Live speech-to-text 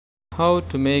how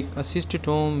to make a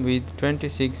cystotome with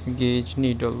 26 gauge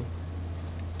needle.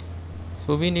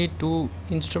 So we need two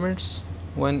instruments.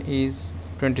 One is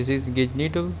 26 gauge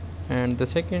needle and the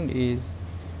second is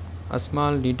a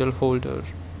small needle holder.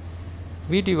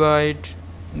 We divide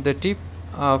the tip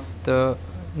of the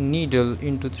needle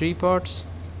into three parts: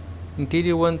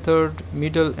 interior 1/3,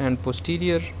 middle and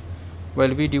posterior,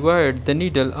 while we divide the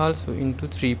needle also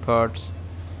into three parts.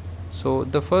 So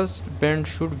the first bend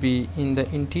should be in the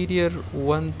interior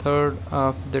 1/3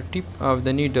 of the tip of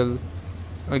the needle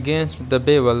against the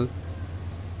bevel,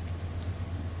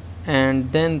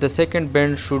 and then the second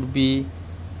bend should be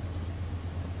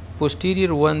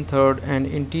posterior 1/3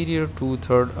 and interior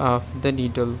 2/3 of the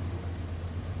needle.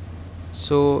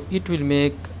 So it will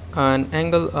make an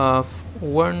angle of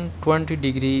 120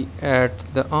 degree at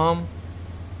the arm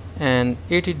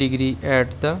and 80 degree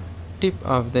at the tip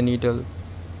of the needle.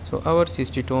 So our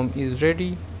cystotome is ready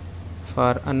for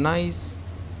a nice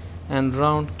and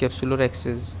round capsular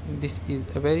access. This is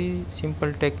a very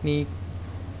simple technique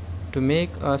to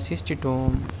make a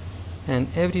cystotome,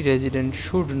 and every resident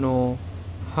should know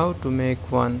how to make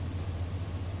one.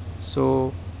 So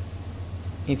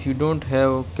if you don't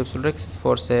have capsular access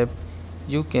forceps,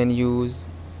 you can use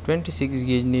 26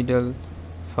 gauge needle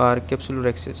for capsular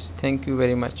access. Thank you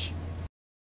very much.